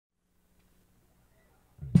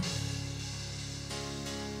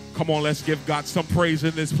Come on, let's give God some praise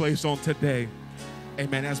in this place on today.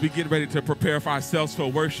 Amen. As we get ready to prepare for ourselves for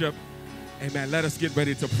worship, amen, let us get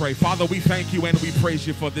ready to pray. Father, we thank you and we praise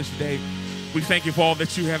you for this day. We thank you for all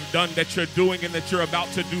that you have done, that you're doing, and that you're about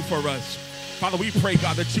to do for us. Father, we pray,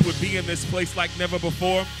 God, that you would be in this place like never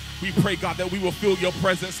before. We pray, God, that we will feel your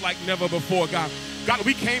presence like never before, God. God,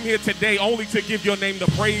 we came here today only to give your name the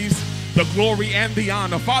praise, the glory, and the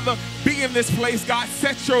honor. Father, be in this place, God.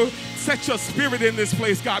 Set your spirit in this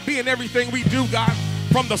place, God. Be in everything we do, God.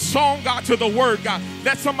 From the song, God, to the word, God.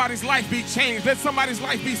 Let somebody's life be changed. Let somebody's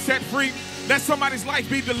life be set free. Let somebody's life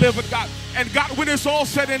be delivered, God. And God, when it's all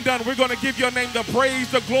said and done, we're going to give your name the praise,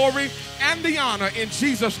 the glory, and the honor. In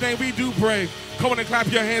Jesus' name we do pray. Come on and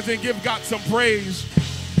clap your hands and give God some praise.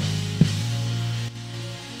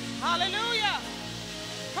 Hallelujah.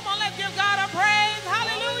 Come on, let's give God a praise.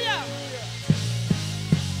 Hallelujah.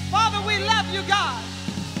 Father, we love you, God.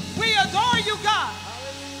 We adore you, God.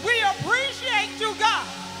 We appreciate you, God.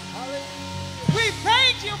 We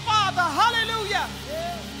thank you, Father. Hallelujah.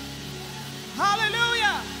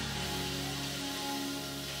 Hallelujah.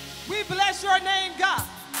 We bless your name, God.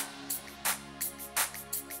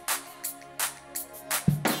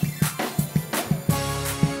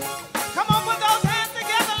 Come on, put those hands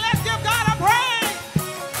together. Let's give God a praise.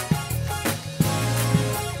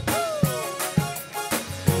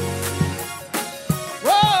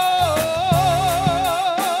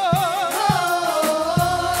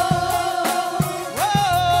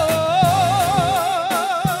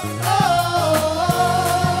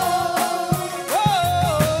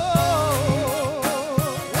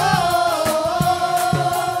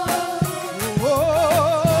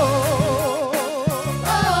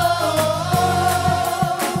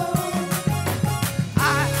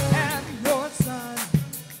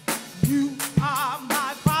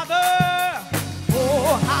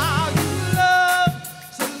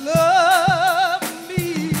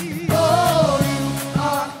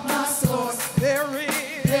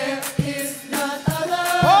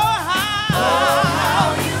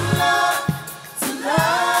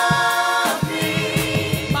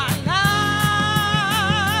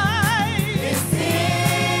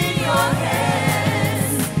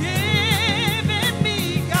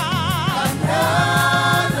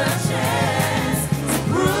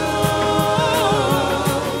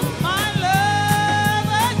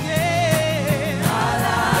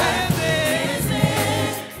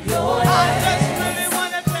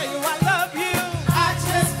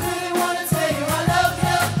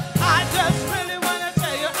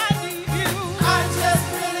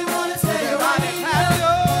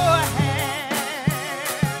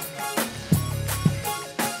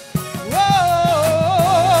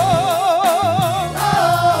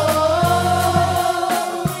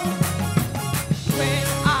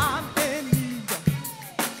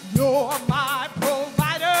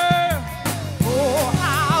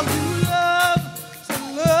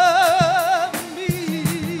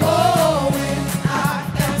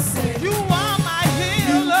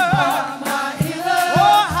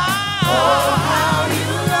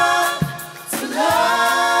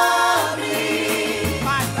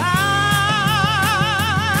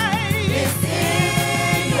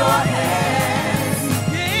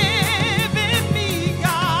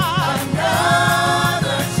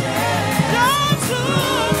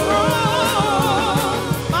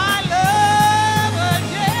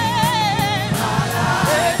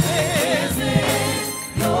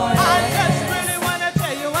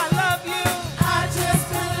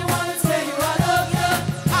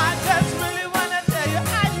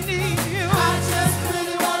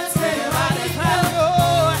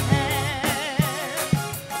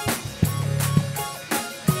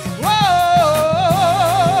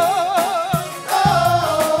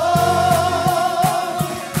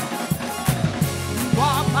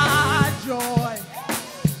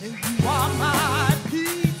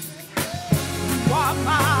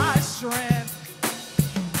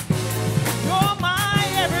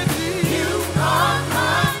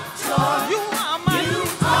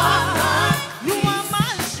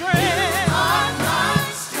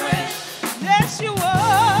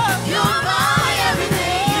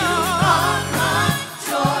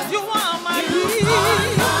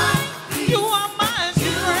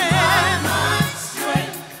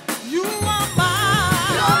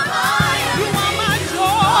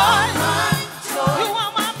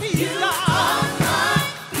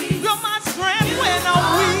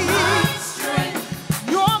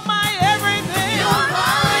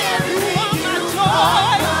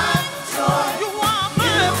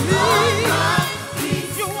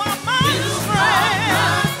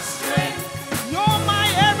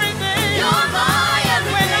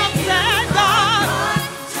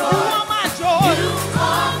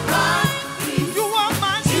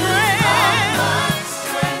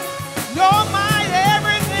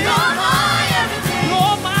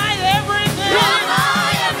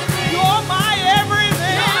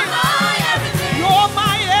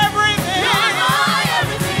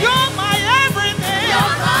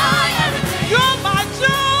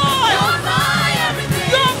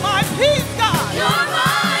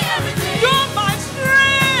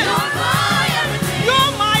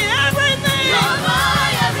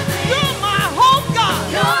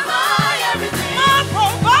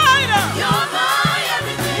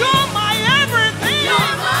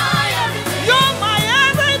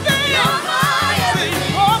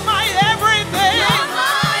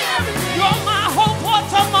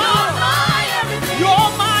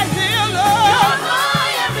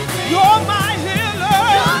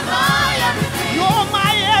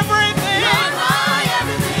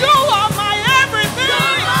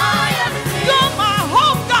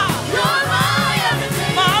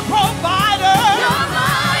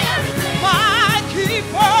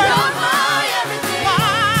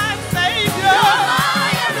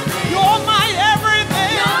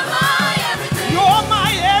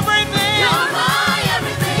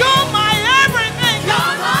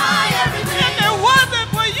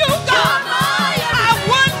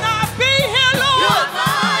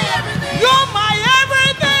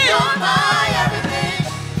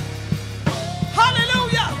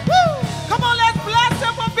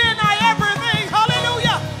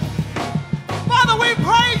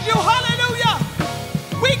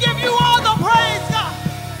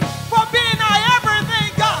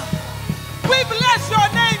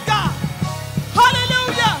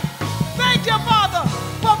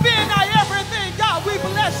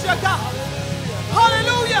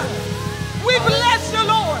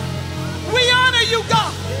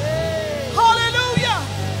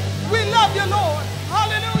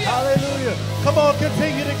 on,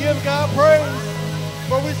 continue to give God praise.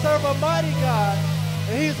 For we serve a mighty God,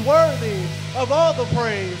 and he's worthy of all the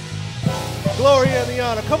praise, glory, and the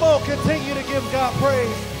honor. Come on, continue to give God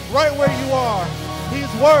praise right where you are.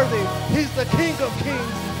 He's worthy. He's the King of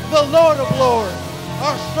kings, the Lord of lords,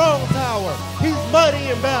 our strong tower. He's mighty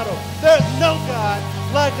in battle. There's no God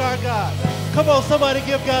like our God. Come on, somebody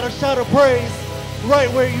give God a shout of praise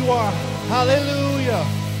right where you are. Hallelujah.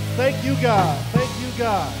 Thank you, God. Thank you,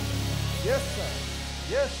 God. Yes, sir.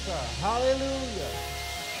 Yes, sir. Hallelujah.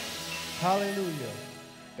 Hallelujah.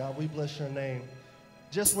 God, we bless your name.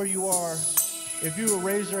 Just where you are, if you would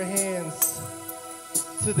raise your hands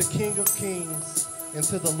to the King of Kings and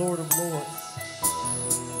to the Lord of Lords.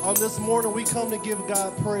 On this morning, we come to give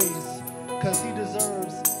God praise because he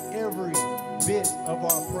deserves every bit of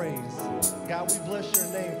our praise. God, we bless your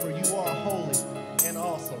name, for you are holy and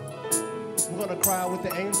awesome. We're going to cry out with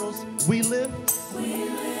the angels. We lift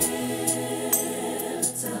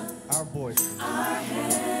our voice. Our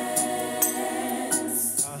hands.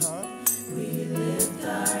 We lift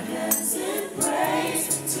our hands in praise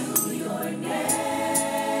to your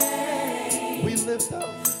name. We lift up.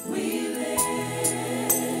 We lift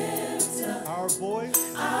up our voice.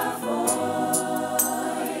 Our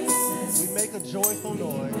voices. We make a joyful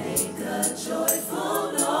noise. We make a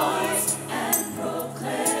joyful noise and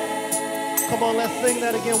proclaim. Come on, let's sing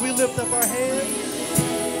that again. We lift up our hands.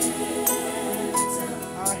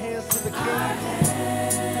 Our hands to the King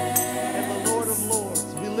and the Lord of Lords.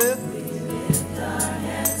 We lift our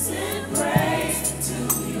hands in praise to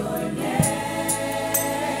your name.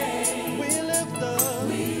 We lift up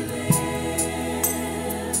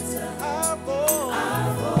our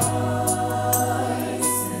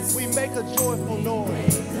voices. We make a joyful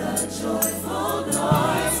noise.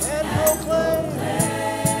 And proclaim.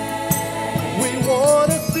 We want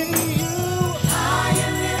to see you high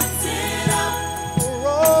and lifted up for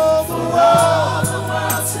all the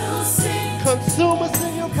world to see. Consume us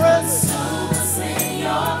in your presence. Consume us in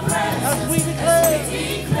your presence. As we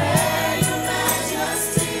declare your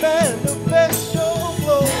majesty. Manifest your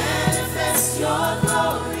glory. Manifest your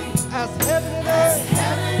glory. As heaven and earth.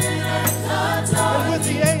 Adore. And with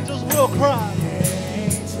the angels we'll cry.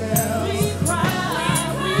 We cry.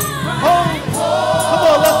 Holy. Come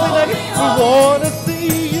on, let's sing that again. We want to see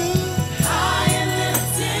you high and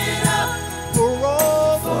lifted up for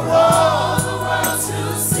all the world to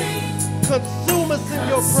see. Consume us in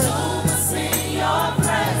your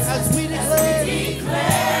presence. As we declare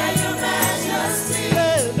your majesty.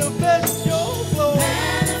 Manifest your glory.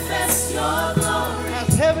 Manifest your glory. As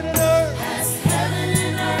heaven and earth.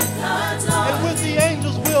 Adore. And with the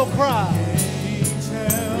angels we'll cry.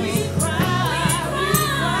 We cry.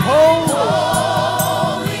 Holy.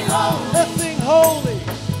 Holy, holy. Let's sing holy.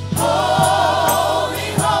 Holy,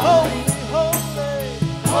 holy. Holy,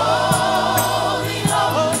 Holy,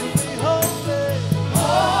 holy. holy.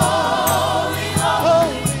 Holy, holy.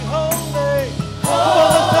 Holy, holy. Come on,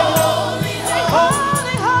 let's take it up.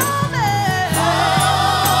 Holy, holy.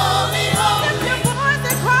 Holy, holy. Lift your voice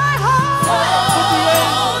and cry, holy.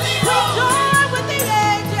 Holy, join with the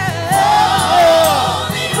angels.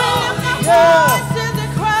 Holy, holy. Lift our voices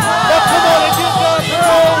and cry. Now come on and give God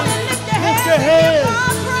praise. Lift your hands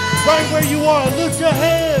right where you are. Lift your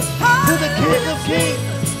hands to the King of Kings,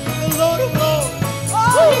 the Lord of Lords.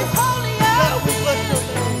 Oh, he's holy, God, we bless your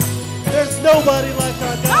name. There's nobody like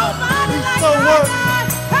our God. He's so worthy.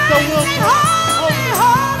 So we'll holy,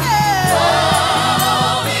 holy.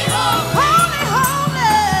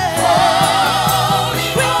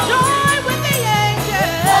 We join with the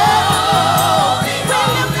angels. We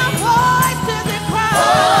lift our voices and cry.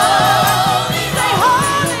 Say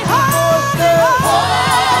holy, holy, holy.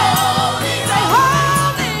 Say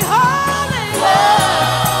holy, holy, holy.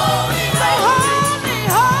 Say holy,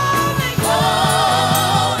 holy,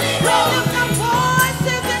 holy. We lift our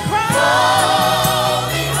voices and cry.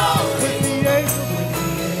 with the angels.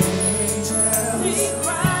 We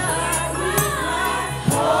cry,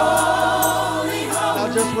 holy, holy. Now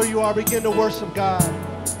just where you are, begin to worship God,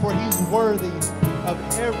 for he's worthy of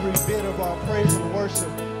every bit of our praise and worship.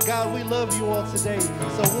 God, we love you on today,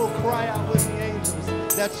 so we'll cry out with the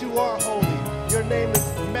angels that you are holy. Your name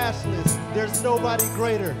is matchless. There's nobody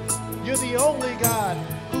greater. You're the only God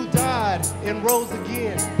who died and rose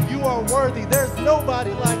again. You are worthy. There's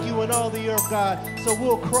nobody like you in all the earth, God. So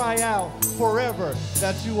we'll cry out forever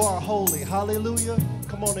that you are holy. Hallelujah.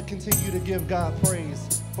 Come on and continue to give God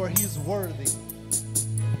praise, for he's worthy.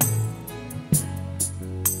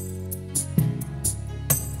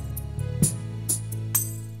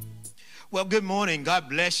 Well, good morning. God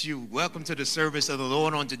bless you. Welcome to the service of the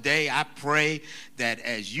Lord on today. I pray that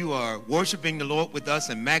as you are worshiping the Lord with us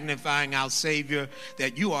and magnifying our Savior,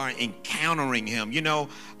 that you are encountering him. You know,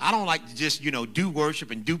 I don't like to just, do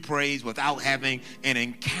worship and do praise without having an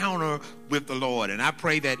encounter with the Lord. And I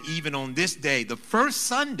pray that even on this day, the first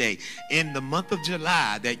Sunday in the month of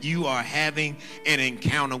July, that you are having an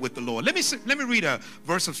encounter with the Lord. Let me read a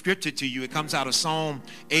verse of scripture to you. It comes out of Psalm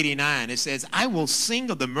 89. It says, I will sing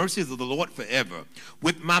of the mercies of the Lord forever.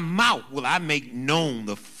 With my mouth will I make known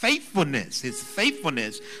the faithfulness, his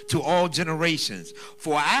faithfulness to all generations.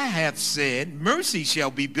 For I have said, mercy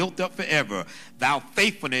shall be built up forever. Thy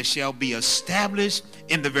faithfulness shall be established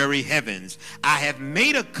in the very heavens. I have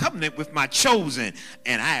made a covenant with my chosen,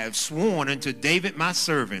 and I have sworn unto David my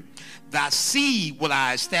servant. Thy seed will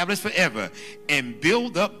I establish forever, and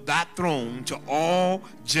build up thy throne to all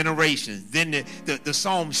generations. Then the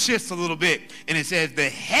psalm shifts a little bit, and it says, the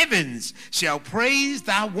heavens shall praise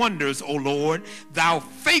thy wonders, O Lord, thou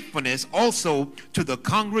faithfulness also to the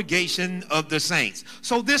congregation of the saints.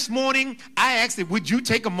 So this morning, I ask that would you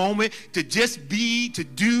take a moment to just to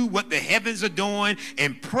do what the heavens are doing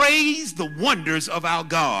and praise the wonders of our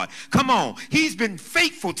God. Come on. He's been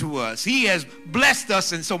faithful to us. He has blessed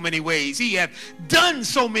us in so many ways. He has done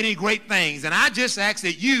so many great things. And I just ask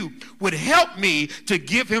that you would help me to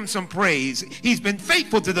give him some praise. He's been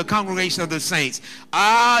faithful to the congregation of the saints.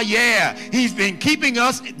 Yeah. He's been keeping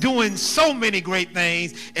us doing so many great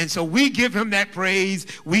things. And so we give him that praise.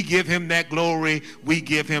 We give him that glory. We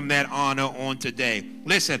give him that honor on today.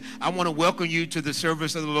 Listen, I want to welcome you to the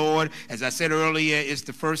service of the Lord. As I said earlier, it's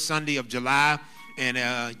the first Sunday of July. And,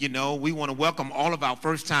 we want to welcome all of our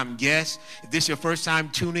first-time guests. If this is your first time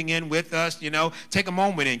tuning in with us, take a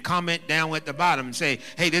moment and comment down at the bottom and say,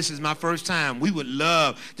 hey, this is my first time. We would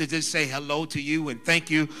love to just say hello to you and thank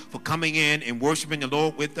you for coming in and worshiping the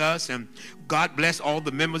Lord with us. And God bless all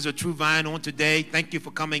the members of True Vine on today. Thank you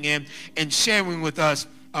for coming in and sharing with us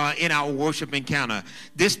in our worship encounter.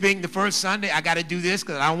 This being the first Sunday, I got to do this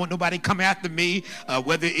because I don't want nobody to come after me,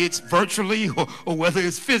 whether it's virtually or whether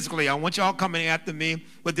it's physically. I want y'all coming after me.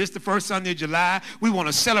 But this the first Sunday of July. We want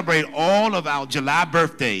to celebrate all of our July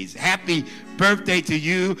birthdays. Happy birthday to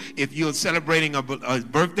you. If you're celebrating a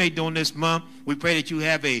birthday during this month, we pray that you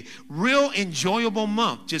have a real enjoyable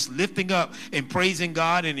month, just lifting up and praising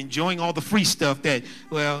God and enjoying all the free stuff that,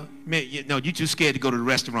 well, you're too scared to go to the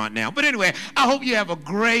restaurant now. But anyway, I hope you have a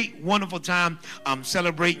great, wonderful time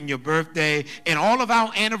celebrating your birthday and all of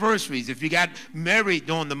our anniversaries. If you got married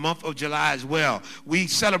during the month of July as well, we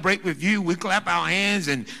celebrate with you. We clap our hands,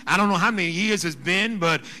 and I don't know how many years it's been,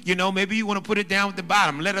 but, maybe you want to put it down at the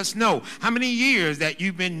bottom. Let us know how many years that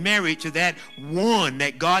you've been married to that one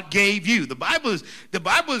that God gave you. The Bible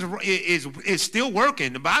is still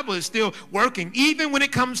working. The Bible is still working, even when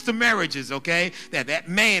it comes to marriages, okay? That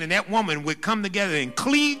man and that woman would come together and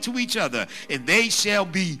cleave to each other, and they shall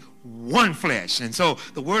be one flesh. And so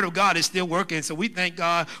the word of God is still working. So we thank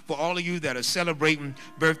God for all of you that are celebrating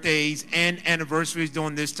birthdays and anniversaries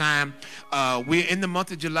during this time. We're in the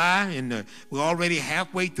month of July, and we're already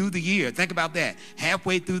halfway through the year. Think about that.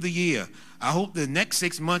 Halfway through the year. I hope the next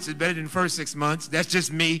 6 months is better than the first 6 months. That's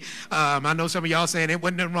just me. I know some of y'all saying there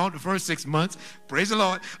wasn't nothing wrong with the first 6 months. Praise the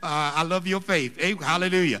Lord. I love your faith. Hey,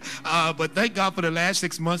 hallelujah. But thank God for the last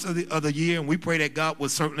 6 months of the year, and we pray that God will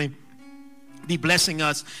certainly be blessing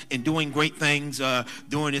us and doing great things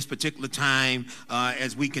during this particular time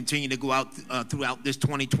as we continue to go out throughout this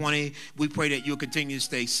 2020. We pray that you'll continue to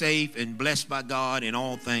stay safe and blessed by God in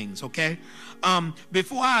all things, okay?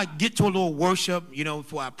 Before I get to a little worship,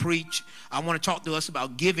 before I preach, I want to talk to us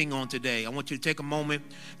about giving on today. I want you to take a moment,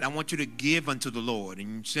 and I want you to give unto the Lord.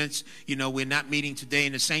 And since, we're not meeting today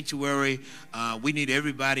in the sanctuary, we need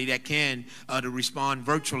everybody that can to respond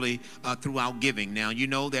virtually through our giving. Now, you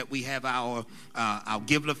know that we have our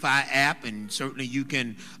Givelify app, and certainly you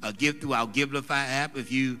can give through our Givelify app.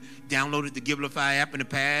 If you downloaded the Givelify app in the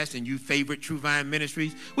past and you favorite True Vine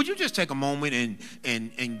Ministries, would you just take a moment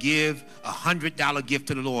and give $100 gift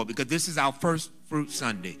to the Lord, because this is our first Fruit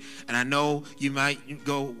Sunday. And I know you might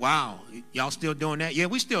go, wow, y'all still doing that? Yeah,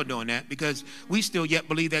 we're still doing that, because we still yet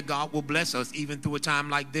believe that God will bless us even through a time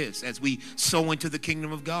like this as we sow into the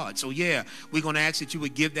kingdom of God. So yeah, we're going to ask that you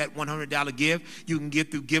would give that $100 gift. You can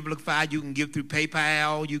give through Givelify, you can give through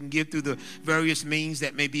PayPal, you can give through the various means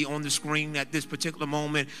that may be on the screen at this particular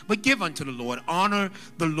moment. But give unto the Lord. Honor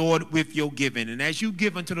the Lord with your giving. And as you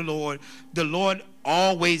give unto the Lord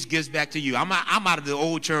always gives back to you. I'm out of the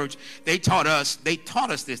old church. They taught us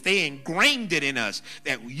this. They ingrained it in us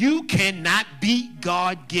that you cannot beat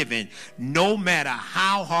God-given no matter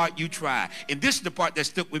how hard you try. And this is the part that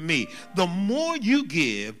stuck with me. The more you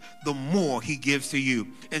give, the more he gives to you.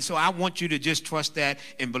 And so I want you to just trust that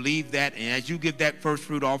and believe that. And as you give that first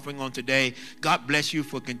fruit offering on today, God bless you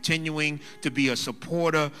for continuing to be a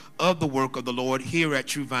supporter of the work of the Lord here at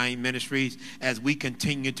True Vine Ministries as we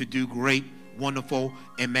continue to do great, wonderful,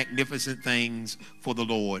 and magnificent things for the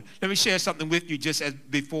Lord. Let me share something with you just as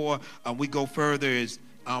before we go further. Is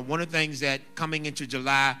one of the things that coming into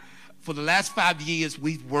July, for the last 5 years,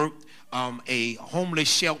 we've worked a homeless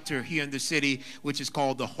shelter here in the city, which is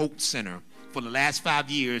called the Hope Center. For the last 5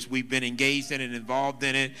 years, we've been engaged in it, involved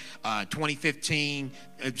in it. 2015,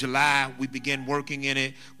 July, we began working in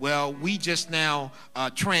it. Well, we just now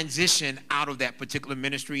transitioned out of that particular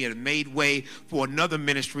ministry and made way for another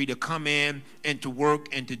ministry to come in and to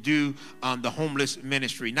work and to do the homeless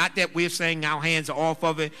ministry. Not that we're saying our hands are off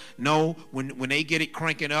of it. No, when they get it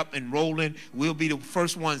cranking up and rolling, we'll be the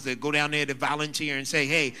first ones that go down there to volunteer and say,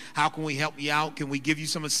 hey, how can we help you out? Can we give you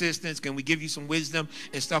some assistance? Can we give you some wisdom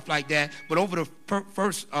and stuff like that? But over the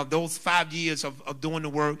first of those 5 years of doing the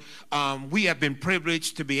work, we have been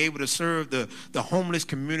privileged to be able to serve the homeless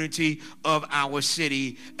community of our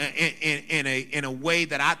city in a way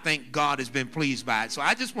that I think God has been pleased by it. So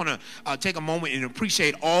I just want to take a moment and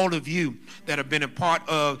appreciate all of you that have been a part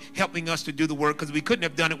of helping us to do the work, because we couldn't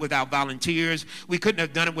have done it without volunteers. We couldn't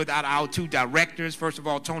have done it without our two directors. First of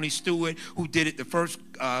all, Tony Stewart, who did it the first,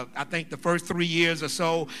 I think the first 3 years or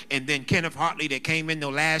so, and then Kenneth Hartley that came in the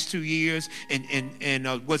last 2 years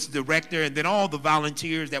and was the director, and then all the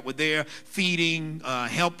volunteers that were there feeding,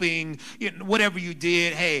 helping, whatever you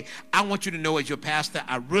did. Hey, I want you to know as your pastor,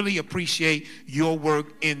 I really appreciate your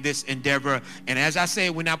work in this endeavor. And as I say,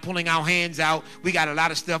 we're not pulling our hands out. We got a lot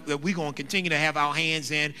of stuff that we're going to continue to have our hands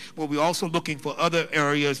in, but we're also looking for other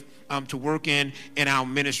areas to work in our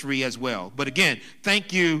ministry as well. But again,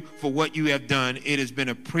 thank you for what you have done. It has been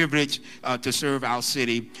a privilege to serve our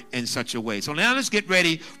city in such a way. So now let's get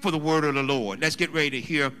ready for the word of the Lord. Let's get ready to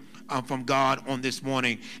hear from God on this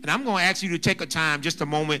morning. And I'm going to ask you to take a time, just a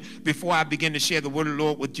moment, before I begin to share the word of the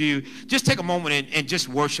Lord with you. Just take a moment and just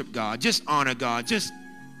worship God. Just honor God. Just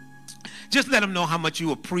let him know how much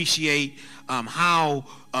you appreciate how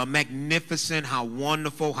magnificent, how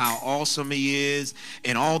wonderful, how awesome he is,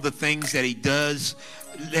 and all the things that he does.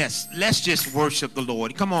 Let's just worship the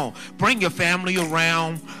Lord. Come on, bring your family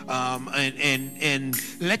around and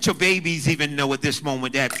let your babies even know at this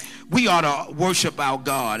moment that we ought to worship our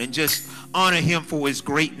God and just honor him for his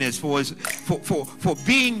greatness, for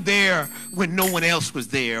being there when no one else was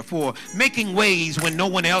there, for making ways when no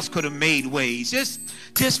one else could have made ways, just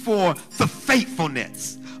for the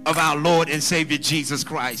faithfulness of our Lord and Savior Jesus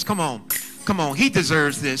Christ. Come on, he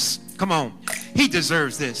deserves this. Come on, he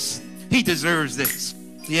deserves this. He deserves this.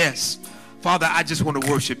 Yes, Father, I just want to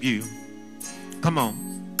worship you. Come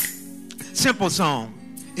on. Simple song.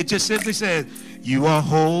 It just simply says, you are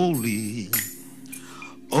holy,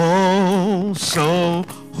 oh so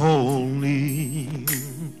holy.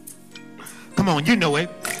 Come on, you know it.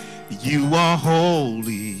 You are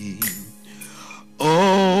holy,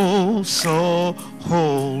 oh so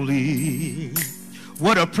holy.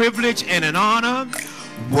 What a privilege and an honor.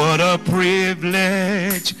 What a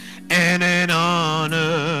privilege and an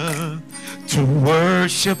honor to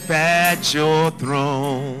worship at your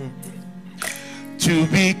throne, to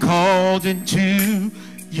be called into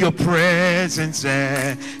your presence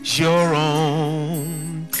as your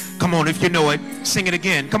own. Come on, if you know it, sing it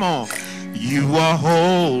again. Come on. You are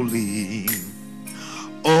holy,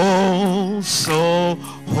 oh so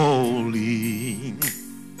holy.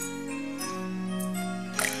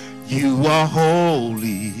 You are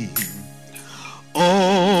holy,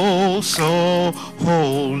 oh so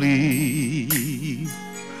holy.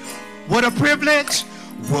 What a privilege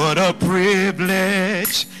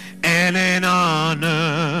and an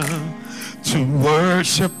honor to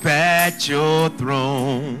worship at your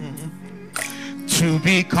throne, to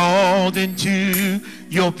be called into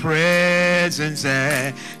your presence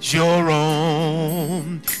as your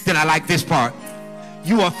own. Then I like this part.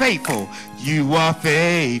 You are faithful. You are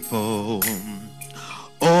faithful.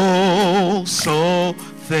 Oh, so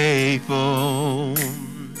faithful.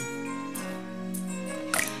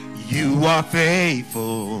 You are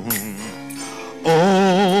faithful.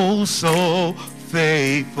 Oh, so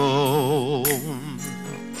faithful.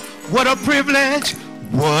 What a privilege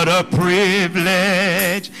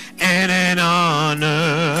and an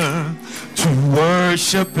honor to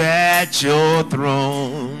worship at your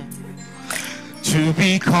throne, to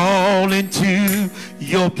be called into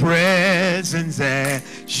your presence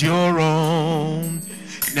as your own.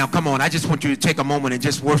 Now, come on, I just want you to take a moment and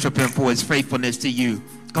just worship him for his faithfulness to you.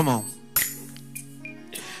 Come on.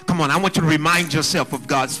 Come on, I want you to remind yourself of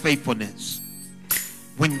God's faithfulness.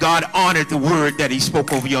 When God honored the word that he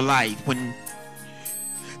spoke over your life. When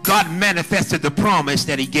God manifested the promise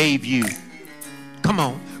that he gave you. Come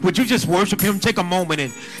on. Would you just worship him? Take a moment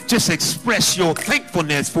and just express your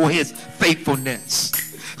thankfulness for his faithfulness.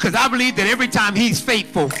 Because I believe that every time he's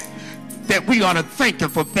faithful, that we ought to thank him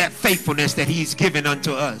for that faithfulness that he's given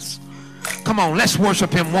unto us. Come on, let's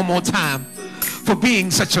worship him one more time for being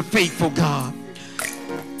such a faithful God.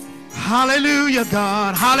 Hallelujah,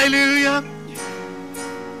 God. Hallelujah.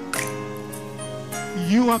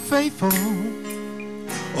 You are faithful.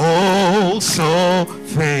 Oh, so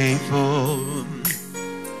faithful.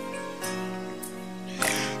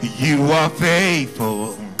 You are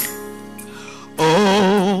faithful.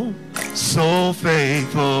 Oh, so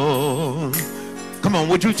faithful. Come on,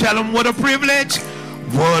 would you tell them what a privilege?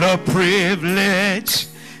 What a privilege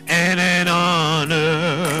and an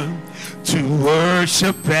honor to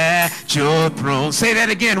worship at your throne. Say that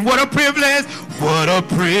again. What a privilege. What a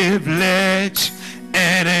privilege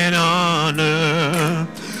and an honor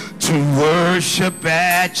to worship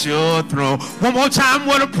at your throne. One more time.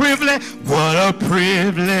 What a privilege. What a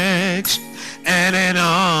privilege and an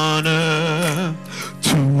honor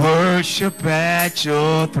to worship at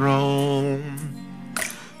your throne.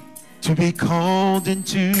 To be called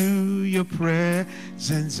into your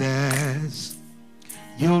presence as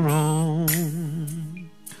your own.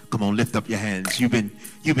 Come on, lift up your hands. You've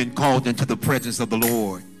been called into the presence of the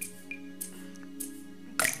Lord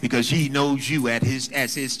because he knows you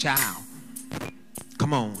as his child.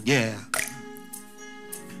 Come on, yeah.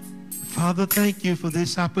 Father, thank you for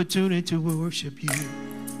this opportunity to worship you.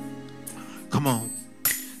 Come on.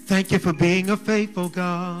 Thank you for being a faithful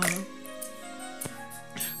God.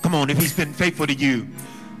 Come on, if he's been faithful to you.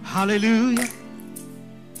 Hallelujah.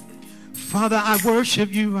 Father, I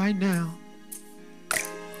worship you right now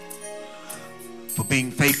for being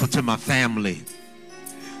faithful to my family,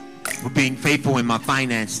 for being faithful in my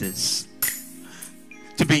finances,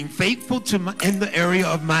 to being faithful to in the area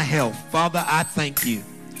of my health. Father, I thank you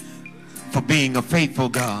for being a faithful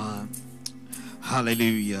God.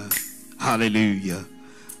 Hallelujah. Hallelujah.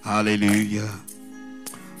 Hallelujah.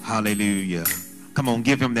 Hallelujah. Come on,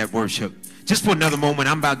 give him that worship. Just for another moment,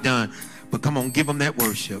 I'm about done. But come on, give him that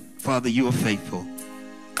worship. Father, you are faithful.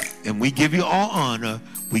 And we give you all honor.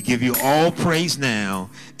 We give you all praise now.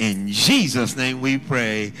 In Jesus' name we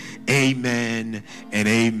pray. Amen and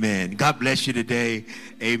amen. God bless you today.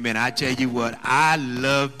 Amen. I tell you what, I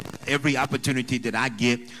love every opportunity that I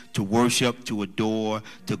get to worship, to adore,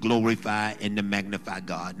 to glorify, and to magnify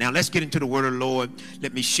God. Now let's get into the word of the Lord.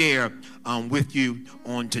 Let me share with you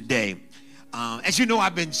on today. As you know,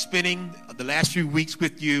 I've been spending the last few weeks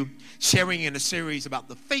with you sharing in a series about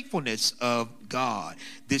the faithfulness of God.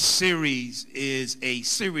 This series is a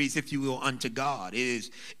series, if you will, unto God. It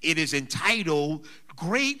is entitled,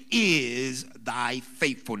 Great is Thy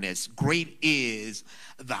Faithfulness. Great is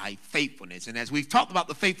Thy Faithfulness. And as we've talked about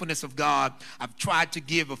the faithfulness of God, I've tried to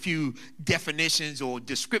give a few definitions or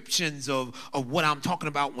descriptions of what I'm talking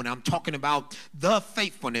about when I'm talking about the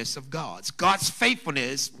faithfulness of God. God's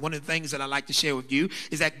faithfulness, one of the things that I like to share with you,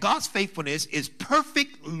 is that God's faithfulness is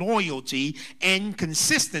perfect loyalty and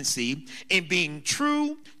consistency in being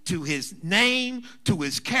true to his name, to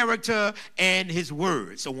his character, and his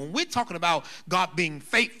word. So when we're talking about God being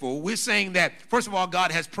faithful, we're saying that, first of all,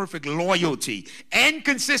 God has perfect loyalty and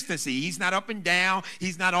consistency. He's not up and down.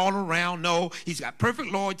 He's not all around. No, he's got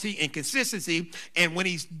perfect loyalty and consistency. And when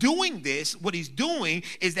he's doing this, what he's doing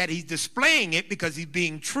is that he's displaying it because he's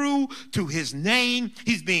being true to his name.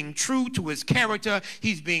 He's being true to his character.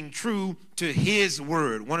 He's being true to his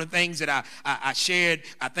word. One of the things that I shared,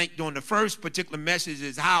 I think, during the first particular message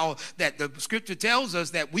is how that the scripture tells us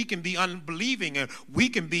that we can be unbelieving and we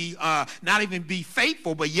can be not even be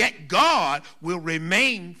faithful, but yet God will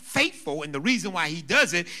remain faithful. And the reason why he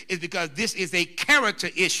does it is because this is a character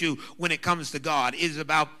issue when it comes to God. It is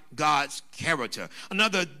about God's character.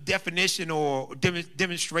 Another definition or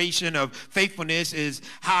demonstration of faithfulness is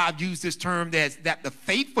how I've used this term that the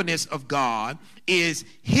faithfulness of God is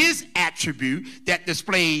his attribute that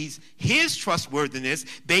displays his trustworthiness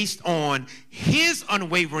based on his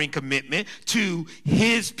unwavering commitment to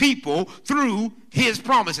his people through his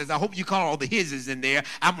promises. I hope you call all the hises in there.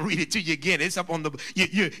 I'm going to read it to you again. It's up on the,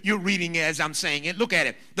 you're reading as I'm saying it. Look at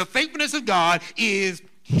it. The faithfulness of God is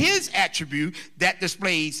his attribute that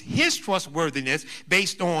displays his trustworthiness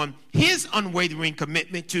based on his unwavering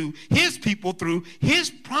commitment to his people through his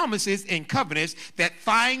promises and covenants that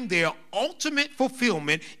find their ultimate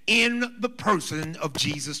fulfillment in the person of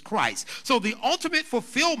Jesus Christ. So the ultimate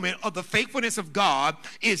fulfillment of the faithfulness of God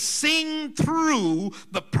is seen through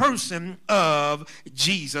the person of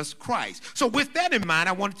Jesus Christ. So with that in mind,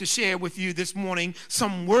 I wanted to share with you this morning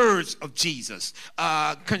some words of Jesus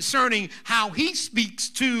concerning how he speaks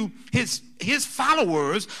to his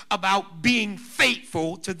followers about being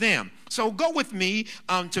faithful to them. So go with me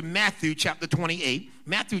to Matthew chapter 28.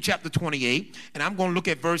 Matthew chapter 28, and I'm going to look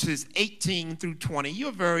at verses 18 through 20.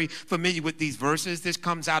 You're very familiar with these verses. This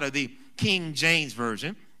comes out of the King James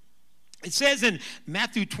Version. It says in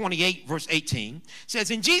Matthew 28, verse 18, it says,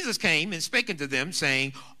 "And Jesus came and spake unto them,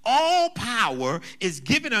 saying, All power is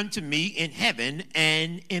given unto me in heaven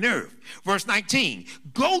and in earth." Verse 19,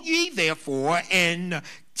 "Go ye therefore and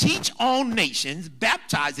teach all nations,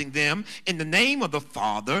 baptizing them in the name of the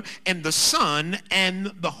Father and the Son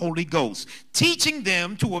and the Holy Ghost, teaching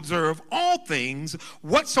them to observe all things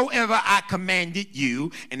whatsoever I commanded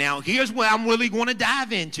you." And now here's where I'm really going to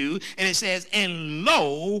dive into. And it says, "And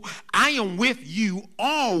lo, I am with you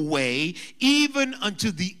always, even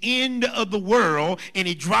unto the end of the world." And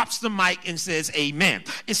he drops the mic and says, "Amen."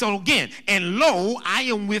 And so again, "And lo, I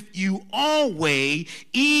am with you always,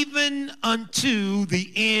 even unto the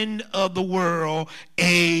end of the world.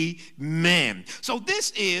 Amen." So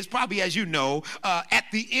this is probably, as you know, at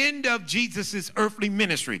the end of Jesus's earthly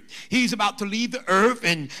ministry. He's about to leave the earth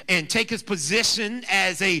and take his position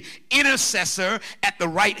as a intercessor at the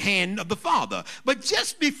right hand of the Father. But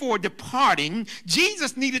just before departing,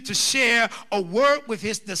 Jesus needed to share a word with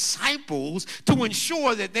his disciples to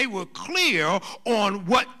ensure that they were clear on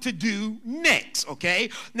what to do next, okay?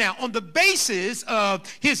 Now, on the basis of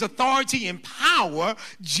his authority and power,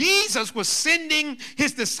 Jesus was sending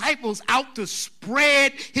his disciples out to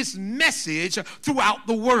spread his message throughout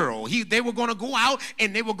the world. They were going to go out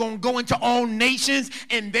and they were going to go into all nations,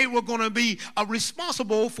 and they were going to be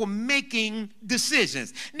responsible for making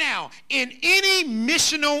decisions. Now, in any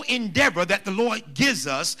missional endeavor that the Lord gives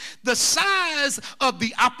us, the size of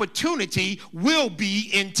the opportunity will be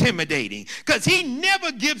intimidating, because he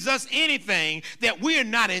never gives us anything that we're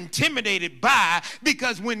not intimidated by,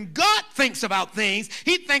 because when God thinks about things,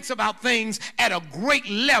 he thinks about things at a great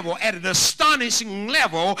level, at an astonishing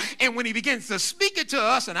level. And when he begins to speak it to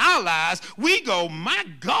us in our lives, we go, "My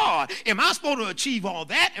God, am I supposed to achieve all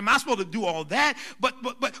that? Am I supposed to do all that?" But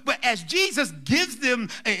as Jesus gives them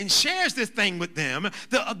and shares this thing with them,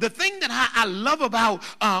 the thing that I love about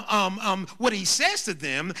what he says to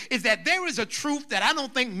them is that there is a truth that I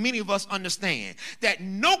don't think many of us understand, that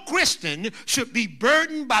no Christian should be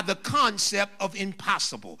burdened by the concept of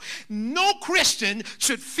impossible. No Christian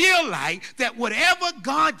should feel like that whatever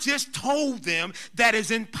God just told them, that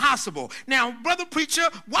is impossible. Now, brother preacher,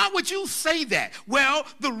 why would you say that? Well,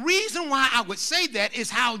 the reason why I would say that is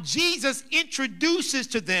how Jesus introduces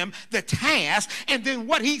to them the task, and then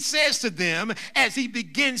what he says to them as he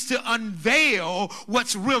begins to unveil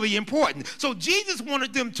what's really important. So Jesus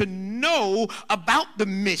wanted them to know about the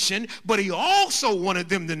mission, but he also wanted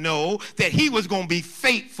them to know that he was going to be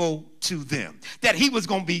faithful to them, that he was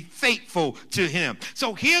going to be faithful to him.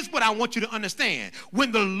 So here's what I want you to understand.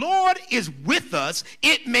 When the Lord is with us,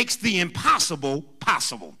 it makes the impossible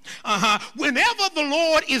possible. Whenever the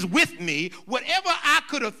Lord is with me, whatever I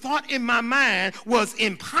could have thought in my mind was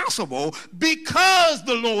impossible, because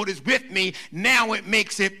the Lord is with me, now it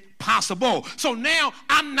makes it possible. So now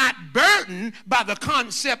I'm not burdened by the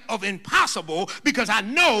concept of impossible, because I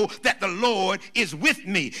know that the Lord is with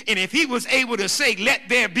me. And if he was able to say, "Let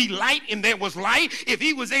there be light," and there was light, if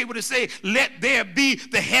he was able to say, "Let there be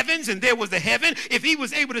the heavens," and there was the heaven, if he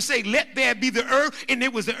was able to say, "Let there be the earth," and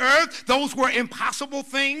there was the earth, those were impossible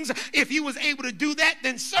things. If he was able to do that,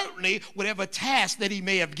 then certainly whatever task that he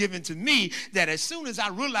may have given to me, that as soon as I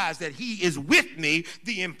realize that he is with me,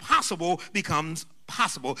 the impossible becomes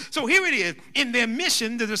possible. So here it is. In their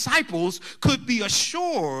mission, the disciples could be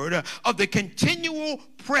assured of the continual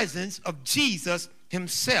presence of Jesus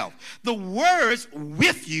himself. The words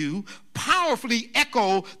 "with you" powerfully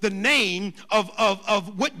echo the name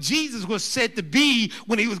of what Jesus was said to be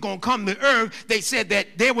when he was going to come to earth. They said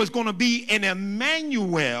that there was going to be an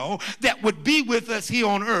Emmanuel that would be with us here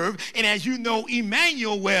on earth. And as you know,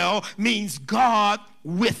 Emmanuel means God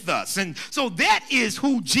with us. And so that is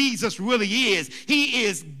who Jesus really is. He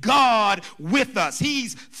is God with us.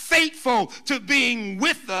 He's faithful to being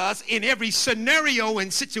with us in every scenario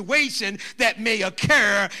and situation that may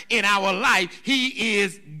occur in our life. He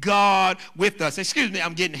is God with us. Excuse me,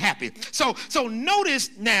 I'm getting happy. So notice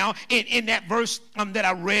now in that verse that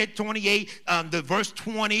I read, 28, the verse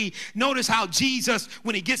 20, notice how Jesus,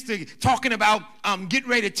 when he gets to talking about getting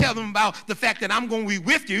ready to tell them about the fact that I'm going to be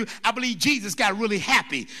with you, I believe Jesus got really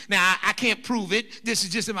happy. Now, I can't prove it. This is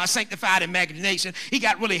just in my sanctified imagination. He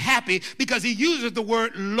got really happy because he uses the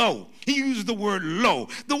word lo. He uses the word lo.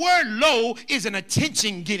 The word lo is an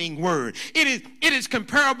attention-getting word. It is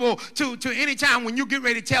comparable to any time when you get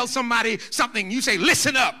ready to tell somebody something, you say,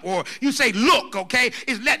 listen up, or you say, look, okay?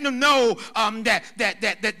 It's letting them know that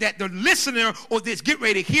the listener or this get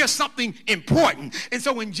ready to hear something important. And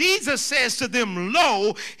so when Jesus says to them,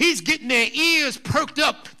 lo, he's getting their ears perked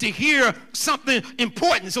up to hear something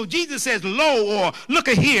important. So Jesus says, lo, or look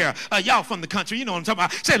at here. Y'all from the country, you know what I'm talking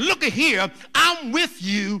about. Said, look at here, I'm with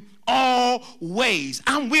you always.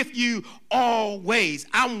 I'm with you always.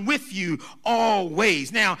 I'm with you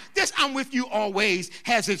always. Now, this I'm with you always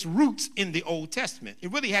has its roots in the Old Testament.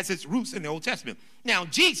 It really has its roots in the Old Testament. Now,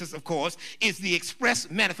 Jesus, of course, is the express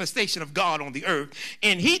manifestation of God on the earth,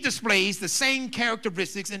 and he displays the same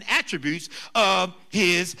characteristics and attributes of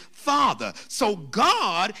his Father. So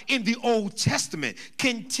God in the Old Testament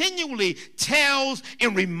continually tells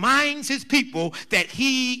and reminds his people that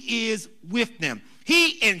he is with them.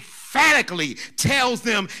 He emphatically tells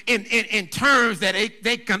them in terms that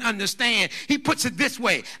they can understand. He puts it this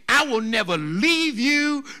way: I will never leave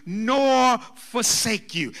you nor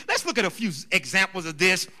forsake you. Let's look at a few examples of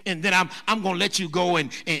this, and then I'm going to let you go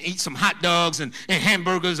and eat some hot dogs and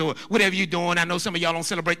hamburgers or whatever you're doing. I know some of y'all don't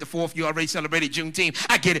celebrate the 4th. You already celebrated Juneteenth.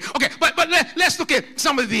 I get it. Okay, but let's look at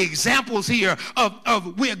some of the examples here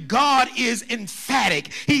of where God is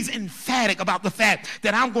emphatic. He's emphatic about the fact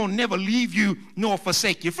that I'm going to never leave you nor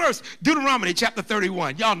forsake you. First, Deuteronomy chapter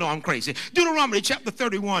 31. Y'all know I'm crazy. Deuteronomy chapter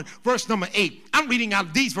 31, verse number 8. I'm reading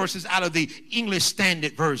out these verses out of the English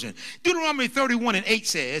Standard Version. Deuteronomy 31:8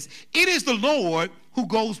 says, it is the Lord who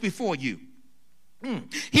goes before you.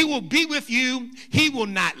 He will be with you. He will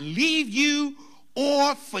not leave you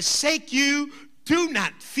or forsake you. Do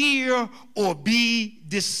not fear or be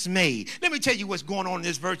dismayed. Let me tell you what's going on in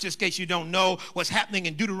this verse, just in case you don't know what's happening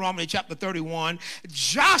in Deuteronomy chapter 31.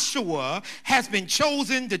 Joshua has been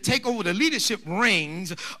chosen to take over the leadership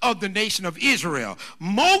reins of the nation of Israel.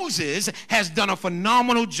 Moses has done a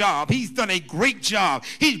phenomenal job. He's done a great job.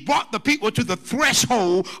 He's brought the people to the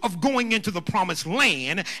threshold of going into the promised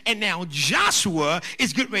land, and now Joshua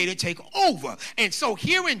is getting ready to take over. And so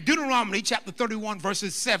here in Deuteronomy chapter 31,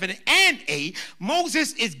 verses 7 and 8,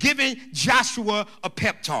 Moses is giving Joshua a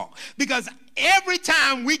pep talk, because every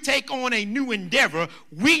time we take on a new endeavor,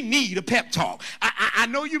 we need a pep talk. I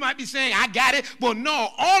know you might be saying, I got it. Well, no,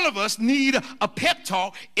 all of us need a pep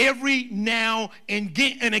talk every now and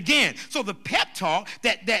again. So the pep talk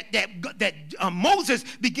that Moses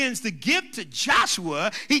begins to give to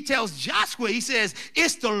Joshua, he tells Joshua, he says,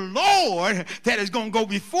 it's the Lord that is going to go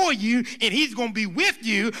before you, and he's going to be with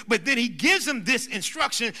you. But then he gives him this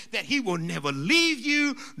instruction that he will never leave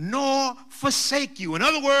you nor forsake you. In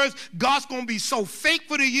other words, God's going to be so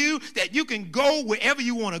faithful to you that you can go wherever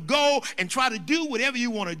you want to go and try to do whatever you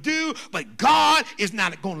want to do, but God is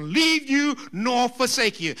not going to leave you nor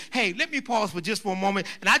forsake you. Hey, let me pause for just for a moment,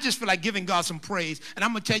 and I just feel like giving God some praise, and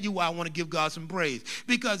I'm going to tell you why I want to give God some praise.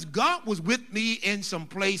 Because God was with me in some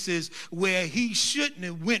places where he shouldn't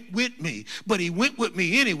have went with me, but he went with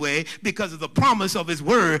me anyway because of the promise of his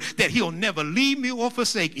word that he'll never leave me or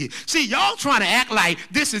forsake you. See, y'all trying to act like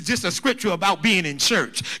this is just a scripture about being in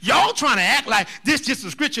church. Y'all trying to act like this is just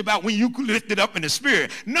a scripture about when you lifted up in the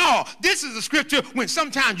spirit. No, this is a scripture when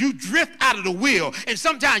sometimes you drift out of the will and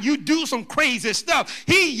sometimes you do some crazy stuff.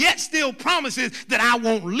 He yet still promises that I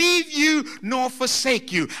won't leave you nor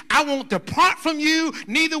forsake you. I won't depart from you,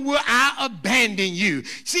 neither will I abandon you.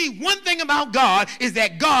 See, one thing about God is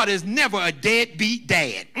that God is never a deadbeat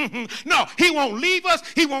dad. No, he won't leave us.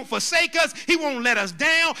 He won't forsake us. He won't let us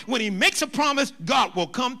down. When he makes a promise, God will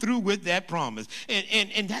come through with that promise.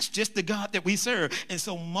 And that's just the God that we serve. And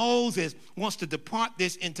so Moses wants to depart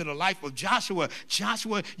this into the life of Joshua.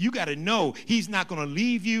 Joshua, you got to know he's not going to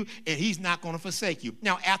leave you and he's not going to forsake you.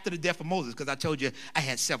 Now, after the death of Moses, because I told you I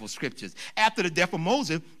had several scriptures. After the death of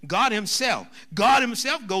Moses, God himself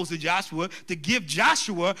goes to Joshua to give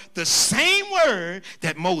Joshua the same word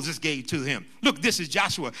that Moses gave to him. Look, this is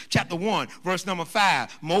Joshua chapter 1, verse number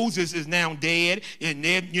 5. Moses is now dead, and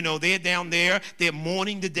they're down there. They're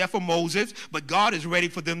mourning the death of Moses, but God is ready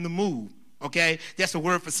for them to move. Okay, that's a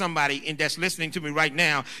word for somebody and that's listening to me right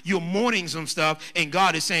now. You're mourning some stuff, and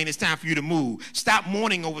God is saying it's time for you to move. Stop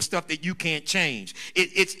mourning over stuff that you can't change.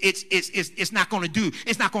 It's not going to do.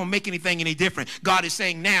 It's not going to make anything any different. God is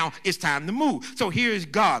saying now it's time to move. So here is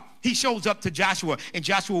God. He shows up to Joshua in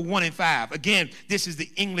Joshua 1:5. Again, this is the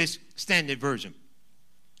English Standard Version.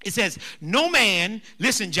 It says, "No man,"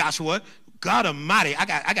 listen, Joshua. God Almighty, I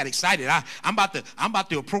got excited. I'm about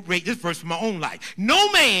to appropriate this verse for my own life.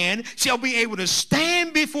 "No man shall be able to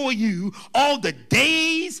stand before you all the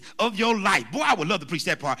days of your life." Boy, I would love to preach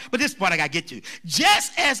that part, but this part I got to get to.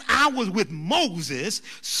 "Just as I was with Moses,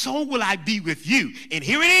 so will I be with you." And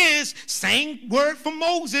here it is, same word from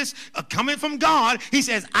Moses, coming from God. He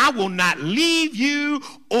says, "I will not leave you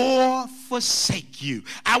or forsake you."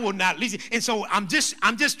 I will not leave you. And so I'm just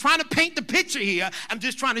trying to paint the picture here. I'm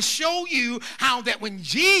just trying to show you how that when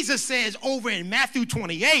Jesus says over in Matthew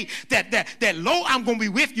 28 that lo, I'm going to be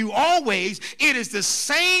with you always, it is the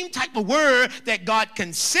same type of word that God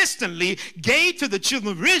consistently gave to the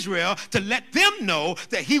children of Israel to let them know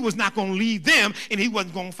that he was not going to leave them and he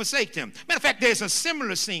wasn't going to forsake them. Matter of fact, there's a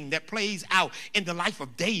similar scene that plays out in the life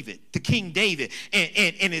of David, the King David,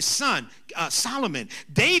 and his son Solomon.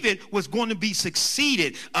 David was going to be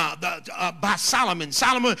succeeded by Solomon.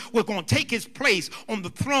 Solomon was going to take his place on the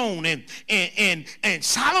throne, and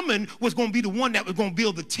Solomon was going to be the one that was going to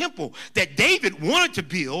build the temple that David wanted to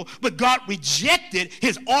build, but God rejected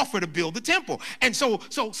his offer to build the temple. And so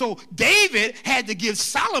David had to give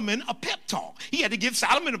Solomon a pep talk. He had to give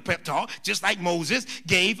Solomon a pep talk, just like Moses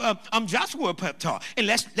gave Joshua a pep talk. And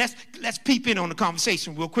let's peep in on the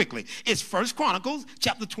conversation real quickly. It's 1 Chronicles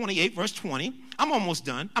chapter 28, verse 20. I'm almost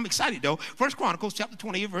done. I'm excited though. 1 Chronicles chapter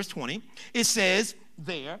 28, verse 20. It says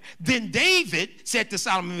there, "Then David said to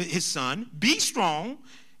Solomon his son, be strong,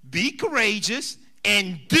 be courageous,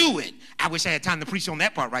 and do it." I wish I had time to preach on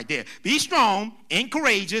that part right there. "Be strong and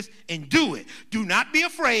courageous and do it. Do not be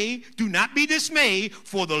afraid. Do not be dismayed,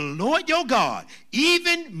 for the Lord your God,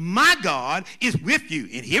 even my God, is with you."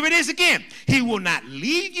 And here it is again. "He will not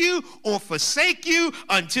leave you or forsake you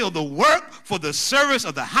until the work for the service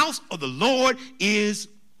of the house of the Lord is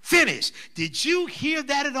finished." Did you hear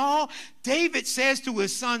that at all? David says to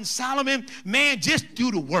his son Solomon, man, just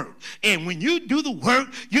do the work. And when you do the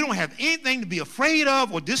work, you don't have anything to be afraid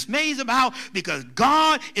of or dismayed about, because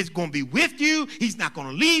God is going to be with you. He's not going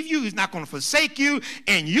to leave you. He's not going to forsake you.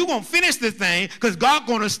 And you're going to finish the thing because God's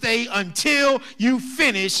going to stay until you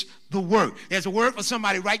finish the work. There's a word for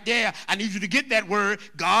somebody right there. I need you to get that word.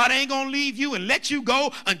 God ain't going to leave you and let you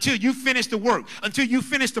go until you finish the work, until you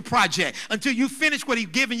finish the project, until you finish what he's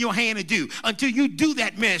given your hand to do, until you do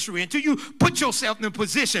that ministry, until you put yourself in a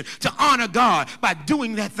position to honor God by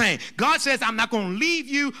doing that thing. God says, I'm not going to leave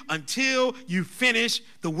you until you finish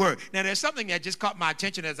the work. Now, there's something that just caught my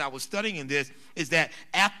attention as I was studying this, is that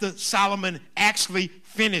after Solomon actually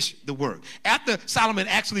finished the work, after Solomon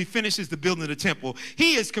actually finishes the building of the temple,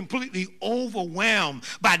 he is completely overwhelmed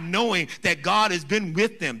by knowing that God has been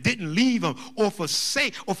with them, didn't leave him or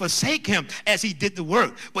forsake him as he did the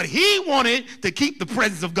work. But he wanted to keep the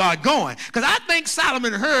presence of God going, because I think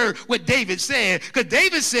Solomon heard what David said, because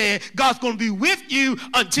David said God's going to be with you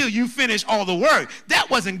until you finish all the work. That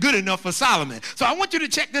wasn't good enough for Solomon. So I want you to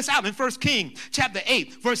check this out in 1 Kings chapter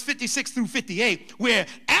 8, verse 56 through 58, where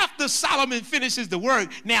after Solomon finishes the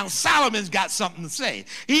work, now Solomon's got something to say.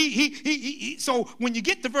 So when you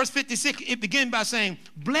get to verse 56, it begins by saying,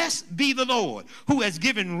 blessed be the Lord who has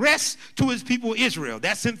given rest to his people Israel.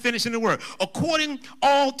 That's him finishing the work. According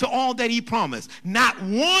to all that he promised. Not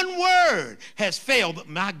one word has failed.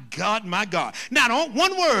 My God, my God. Not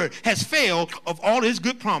one word has failed of all his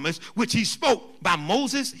good promise, which he spoke by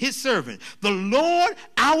Moses, his servant. The Lord,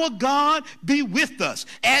 our God, be with us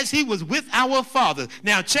as he was with our fathers.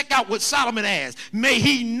 Now check out what Solomon adds. May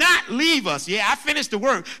he not leave us. Yeah, I finished the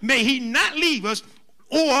work. May he not leave us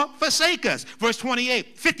or forsake us. Verse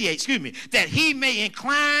 58, that he may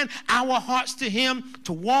incline our hearts to him,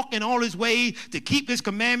 to walk in all his ways, to keep his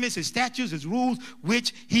commandments, his statutes, his rules,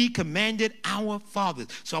 which he commanded our fathers.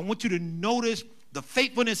 So I want you to notice the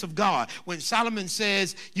faithfulness of God. When Solomon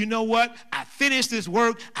says, you know what, I finished this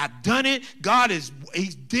work, I've done it, he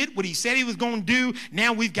did what he said he was going to do,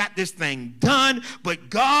 now we've got this thing done, but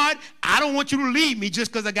God, I don't want you to leave me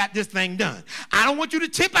just because I got this thing done. I don't want you to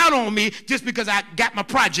tip out on me just because I got my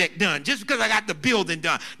project done, just because I got the building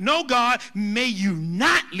done. No, God, may you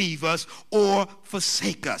not leave us or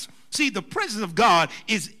forsake us. See, the presence of God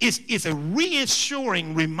is a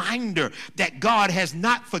reassuring reminder that God has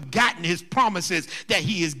not forgotten his promises that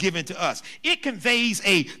he has given to us. It conveys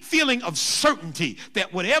a feeling of certainty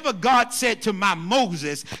that whatever God said to my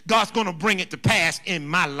Moses, God's going to bring it to pass in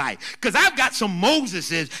my life. Because I've got some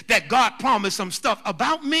Moseses that God promised some stuff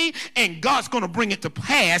about me, and God's going to bring it to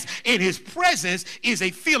pass, and his presence is a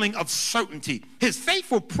feeling of certainty. His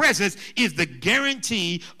faithful presence is the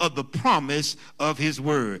guarantee of the promise of his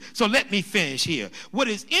word. So let me finish here. What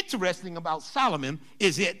is interesting about Solomon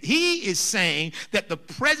is that he is saying that the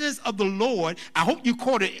presence of the Lord, I hope you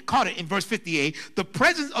caught it in verse 58, the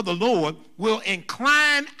presence of the Lord will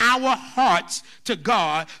incline our hearts to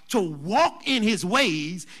God to walk in his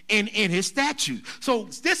ways and in his statutes. So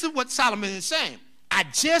this is what Solomon is saying. I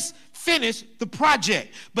just finished the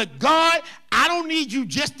project, but God, I don't need you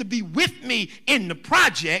just to be with me in the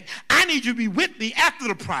project. I need you to be with me after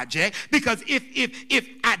the project, because if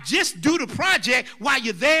I just do the project while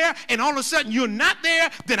you're there and all of a sudden you're not there,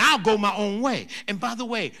 then I'll go my own way. And by the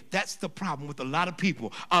way, that's the problem with a lot of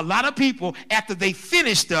people. A lot of people, after they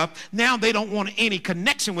finish stuff, now they don't want any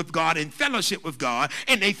connection with God and fellowship with God,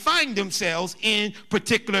 and they find themselves in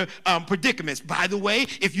particular predicaments. By the way,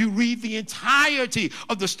 if you read the entirety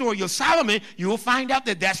of the story of Solomon, you will find out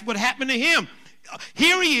that that's what happened to him.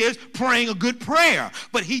 Here he is praying a good prayer,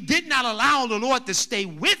 but he did not allow the Lord to stay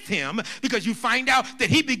with him, because you find out that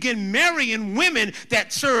he began marrying women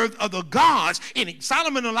that served other gods, and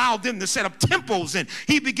Solomon allowed them to set up temples, and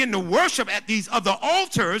he began to worship at these other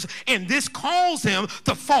altars, and this caused him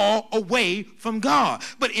to fall away from God.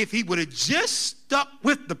 But if he would have just stuck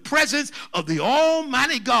with the presence of the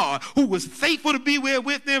Almighty God, who was faithful to be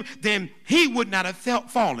with him, then he would not have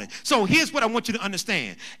fallen. So here's what I want you to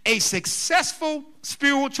understand. A successful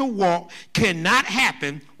spiritual walk cannot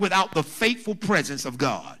happen without the faithful presence of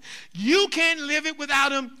God. You can't live it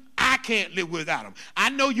without him. I can't live without him. I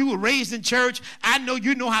know you were raised in church. I know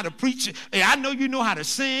you know how to preach. I know you know how to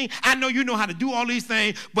sing. I know you know how to do all these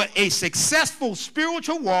things. But a successful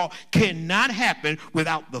spiritual walk cannot happen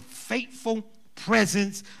without the faithful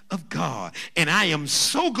presence of God. And I am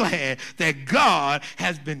so glad that God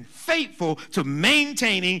has been faithful to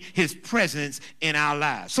maintaining his presence in our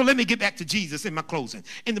lives. So let me get back to Jesus in my closing.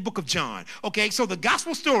 In the book of John, okay, so the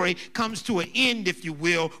gospel story comes to an end, if you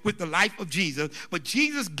will, with the life of Jesus. But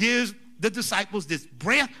Jesus gives the disciples this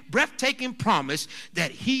breathtaking promise that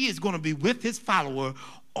he is going to be with his follower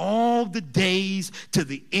all the days to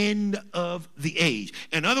the end of the age.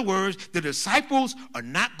 In other words, the disciples are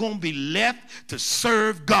not going to be left to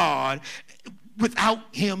serve God without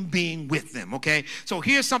him being with them, okay? So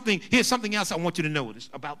here's something else I want you to notice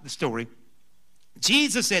about the story.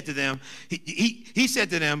 Jesus said to them, he said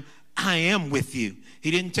to them, I am with you. He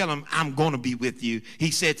didn't tell them, I'm going to be with you. He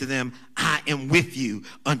said to them, I am with you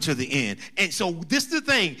until the end. And so this is the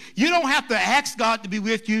thing. You don't have to ask God to be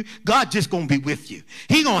with you. God just going to be with you.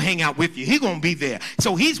 He's going to hang out with you. He's going to be there.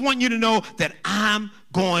 So he's wanting you to know that I'm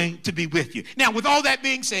going to be with you. Now, with all that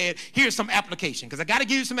being said, here's some application, because I got to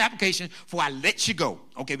give you some application before I let you go.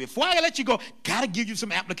 Okay, before I let you go, got to give you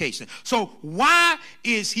some application. So why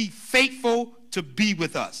is he faithful to be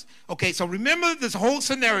with us? Okay, so remember this whole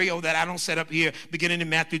scenario that I don't set up here, beginning in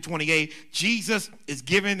Matthew 28. Jesus is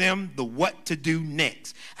giving them the what to do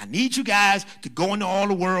next. I need you guys to go into all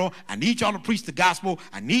the world. I need y'all to preach the gospel.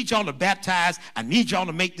 I need y'all to baptize. I need y'all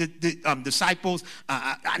to make the disciples.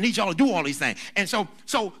 I need y'all to do all these things. And so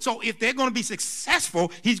if they're going to be successful,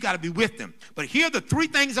 he's got to be with them. But here are the three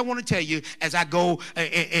things I want to tell you as I go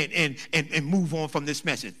and move on from this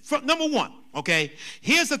message. Number one, okay,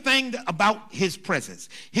 here's the thing about his presence.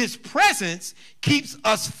 His presence keeps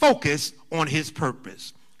us focused on his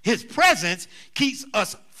purpose. His presence keeps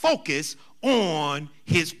us focused on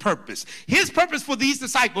his purpose. His purpose for these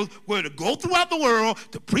disciples were to go throughout the world,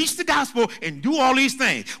 to preach the gospel, and do all these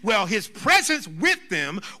things. Well, his presence with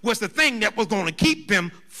them was the thing that was going to keep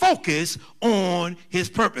them focused on his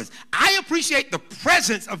purpose. I appreciate the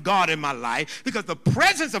presence of God in my life, because the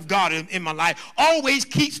presence of God in my life always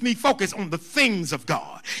keeps me focused on the things of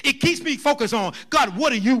God. It keeps me focused on, God,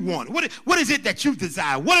 what do you want? What is it that you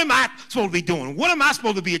desire? What am I supposed to be doing? What am I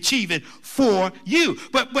supposed to be achieving for you?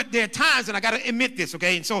 But there are times, and I got to admit this,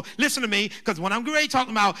 okay? And so listen to me, because what I'm really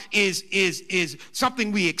talking about is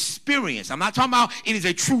something we experience. I'm not talking about it is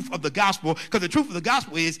a truth of the gospel, because the truth of the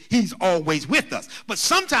gospel is he's always with us. But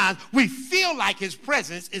some sometimes we feel like his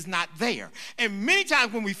presence is not there. And many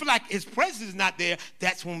times when we feel like his presence is not there,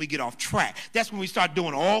 that's when we get off track. That's when we start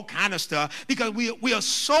doing all kind of stuff, because we are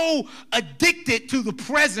so addicted to the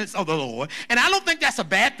presence of the Lord. And I don't think that's a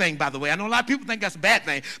bad thing, by the way. I know a lot of people think that's a bad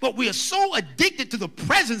thing, but we are so addicted to the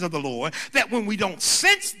presence of the Lord that when we don't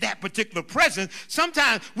sense that particular presence,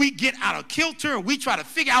 sometimes we get out of kilter and we try to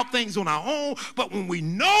figure out things on our own. But when we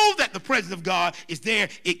know that the presence of God is there,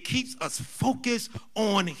 it keeps us focused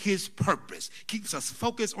on his purpose. Keeps us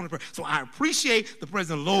focused on the purpose. So I appreciate the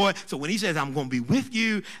presence of the Lord. So when he says, I'm going to be with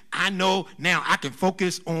you, I know now I can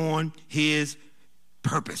focus on his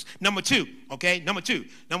purpose. Number two, okay? Number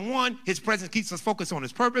one, his presence keeps us focused on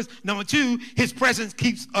his purpose. Number two, his presence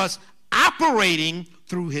keeps us operating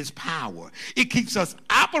through his power. It keeps us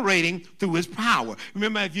operating through his power.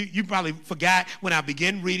 Remember, if you probably forgot when I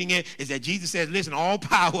began reading it, is that Jesus says, listen, all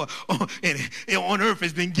power on earth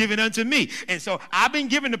has been given unto me. And so I've been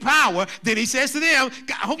given the power. Then he says to them,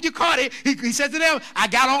 I hope you caught it. He says to them, I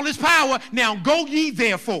got all this power. Now go ye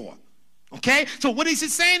therefore. Okay, so what is he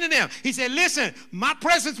saying to them? He said, listen, my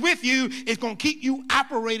presence with you is going to keep you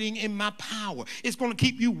operating in my power. It's going to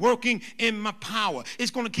keep you working in my power. It's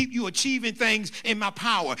going to keep you achieving things in my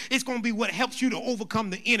power. It's going to be what helps you to overcome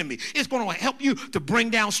the enemy. It's going to help you to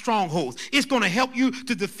bring down strongholds. It's going to help you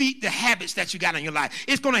to defeat the habits that you got in your life.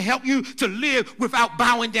 It's going to help you to live without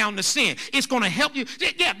bowing down to sin. It's going to help you.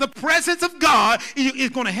 Yeah, the presence of God is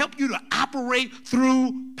going to help you to operate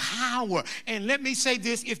through power. And let me say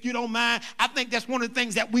this, if you don't mind, I think that's one of the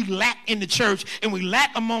things that we lack in the church, and we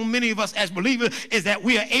lack among many of us as believers, is that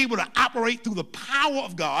we are able to operate through the power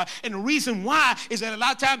of God. And the reason why is that a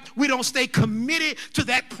lot of times we don't stay committed to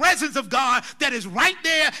that presence of God that is right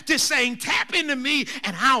there, just saying, tap into me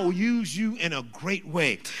and I will use you in a great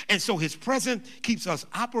way. And so his presence keeps us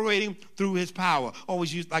operating through his power.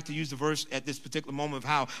 Always like to use the verse at this particular moment of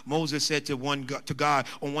how Moses said to God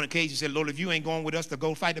on one occasion, he said, Lord, if you ain't going with us to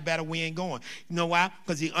go fight the battle, we ain't going. You know why?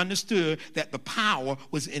 Because he understood that the power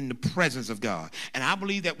was in the presence of God. And I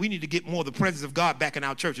believe that we need to get more of the presence of God back in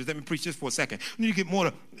our churches. Let me preach this for a second. We need to get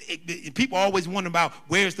more. People always wonder about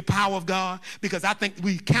where's the power of God, because I think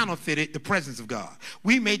we counterfeited the presence of God.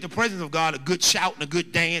 We made the presence of God a good shout and a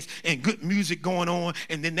good dance and good music going on,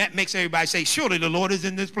 and then that makes everybody say, surely the Lord is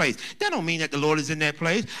in this place. That don't mean that the Lord is in that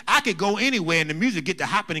place. I could go anywhere and the music get to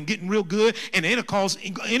hopping and getting real good, and it'll cause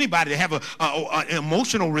anybody to have an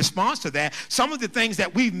emotional response to that. Some of the things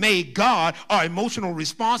that we've made God are emotional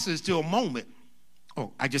responses to a moment.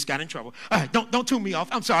 Oh, I just got in trouble. Don't tune me off.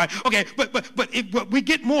 I'm sorry. Okay, but we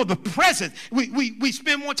get more of the presence. We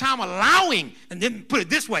spend more time allowing, and then put it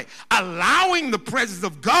this way, allowing the presence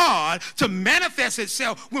of God to manifest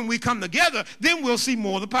itself when we come together. Then we'll see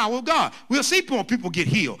more of the power of God. We'll see more people get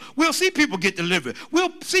healed. We'll see people get delivered.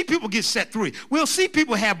 We'll see people get set free. We'll see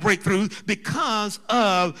people have breakthroughs because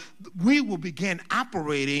we will begin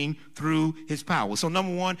operating through his power. So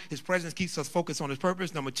number one, his presence keeps us focused on his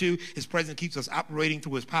purpose. Number two, his presence keeps us operating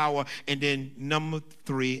through his power. And then number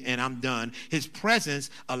three, and I'm done, his presence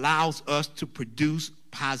allows us to produce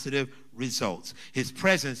positive results. His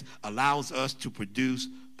presence allows us to produce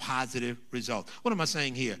positive results. What am I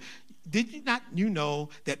saying here? Did you know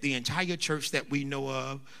that the entire church that we know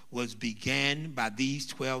of was began by these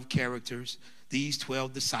 12 characters, these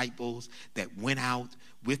 12 disciples that went out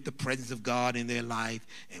with the presence of God in their life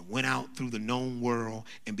and went out through the known world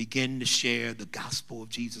and began to share the gospel of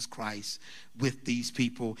Jesus Christ with these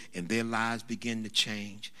people, and their lives begin to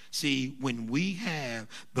change. See, when we have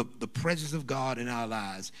the presence of God in our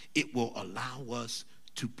lives, it will allow us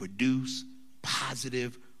to produce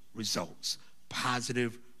positive results.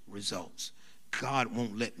 Positive results. God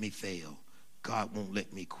won't let me fail. God won't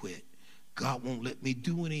let me quit. God won't let me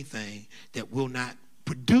do anything that will not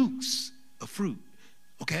produce a fruit.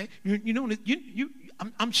 Okay? You know,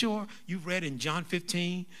 I'm sure you've read in John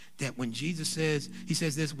 15 that when Jesus says, he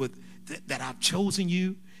says this that I've chosen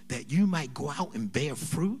you that you might go out and bear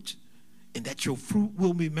fruit and that your fruit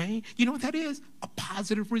will remain. You know what that is? A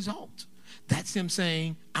positive result. That's him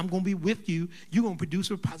saying, I'm going to be with you. You're going to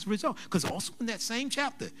produce a positive result. Because also in that same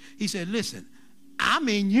chapter, he said, listen, I'm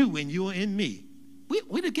in you and you're in me.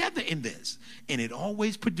 We're together in this. And it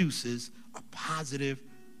always produces a positive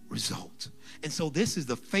result. And so this is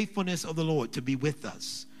the faithfulness of the Lord, to be with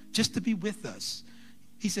us, just to be with us.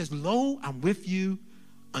 He says, lo, I'm with you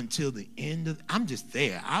until the end of, I'm just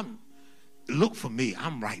there. Look for me.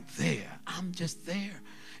 I'm right there. I'm just there.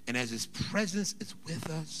 And as his presence is with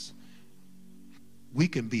us, we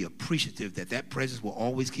can be appreciative that that presence will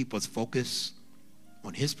always keep us focused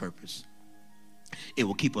on his purpose. It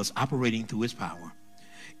will keep us operating through his power,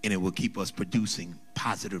 and it will keep us producing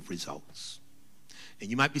positive results. And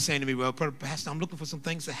you might be saying to me, well, Pastor, I'm looking for some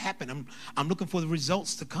things to happen. I'm looking for the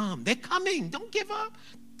results to come. They're coming. Don't give up.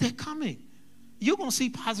 They're coming. You're going to see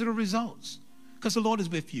positive results because the Lord is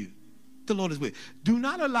with you. The Lord is with you. Do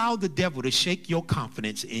not allow the devil to shake your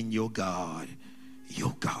confidence in your God.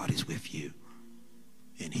 Your God is with you,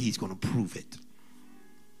 and he's going to prove it.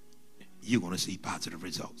 You're going to see positive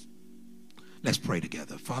results. Let's pray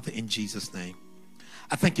together. Father, in Jesus' name,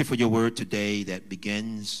 I thank you for your word today that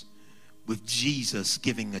begins with Jesus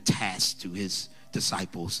giving a task to his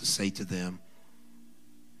disciples to say to them,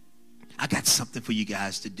 I got something for you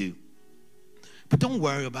guys to do. But don't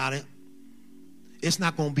worry about it. It's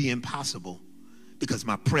not going to be impossible because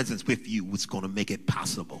my presence with you was going to make it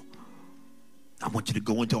possible. I want you to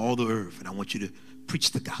go into all the earth and I want you to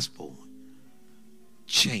preach the gospel,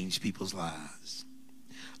 change people's lives.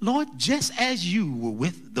 Lord, just as you were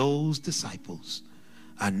with those disciples,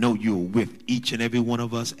 I know you're with each and every one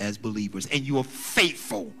of us as believers, and you are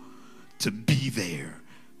faithful to be there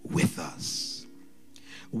with us.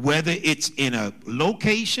 Whether it's in a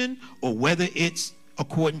location or whether it's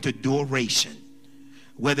according to duration,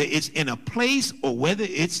 whether it's in a place or whether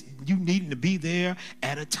it's you needing to be there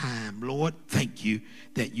at a time, Lord, thank you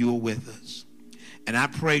that you are with us. And I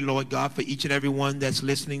pray, Lord God, for each and every one that's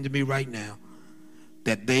listening to me right now,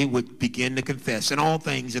 that they would begin to confess in all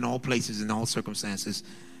things, in all places, in all circumstances,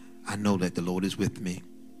 I know that the Lord is with me.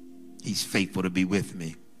 He's faithful to be with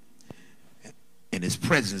me. And his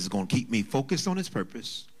presence is going to keep me focused on his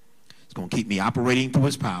purpose. It's going to keep me operating through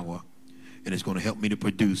his power. And it's going to help me to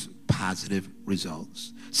produce positive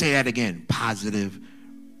results. Say that again, positive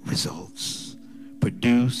results.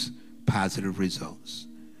 Produce positive results.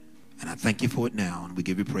 And I thank you for it now, and we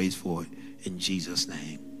give you praise for it in Jesus'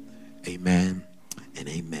 name. Amen and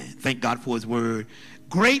amen. Thank God for his word.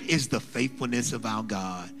 Great is the faithfulness of our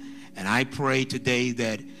God. And I pray today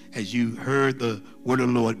that as you heard the word of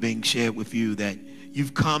the Lord being shared with you, that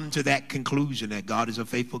you've come to that conclusion that God is a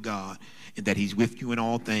faithful God and that he's with you in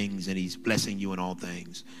all things and he's blessing you in all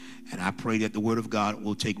things. And I pray that the word of God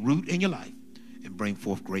will take root in your life and bring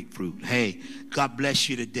forth great fruit. Hey, God bless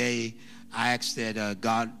you today. I ask that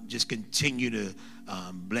God just continue to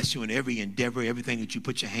bless you in every endeavor, everything that you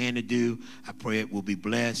put your hand to do. I pray it will be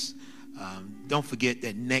blessed. Don't forget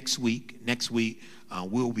that next week,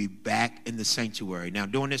 we'll be back in the sanctuary. Now,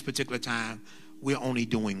 during this particular time, we're only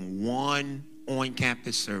doing one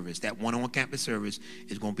on-campus service. That one on-campus service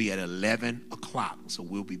is going to be at 11 o'clock. So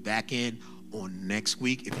we'll be back in on next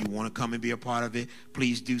week. If you want to come and be a part of it,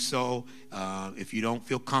 please do so. If you don't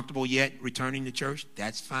feel comfortable yet returning to church,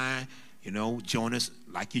 that's fine. You know, join us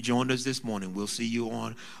like you joined us this morning. We'll see you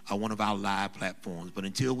on one of our live platforms. But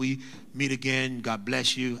until we meet again, God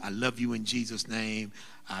bless you. I love you in Jesus' name.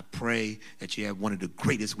 I pray that you have one of the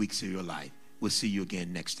greatest weeks of your life. We'll see you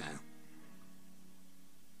again next time.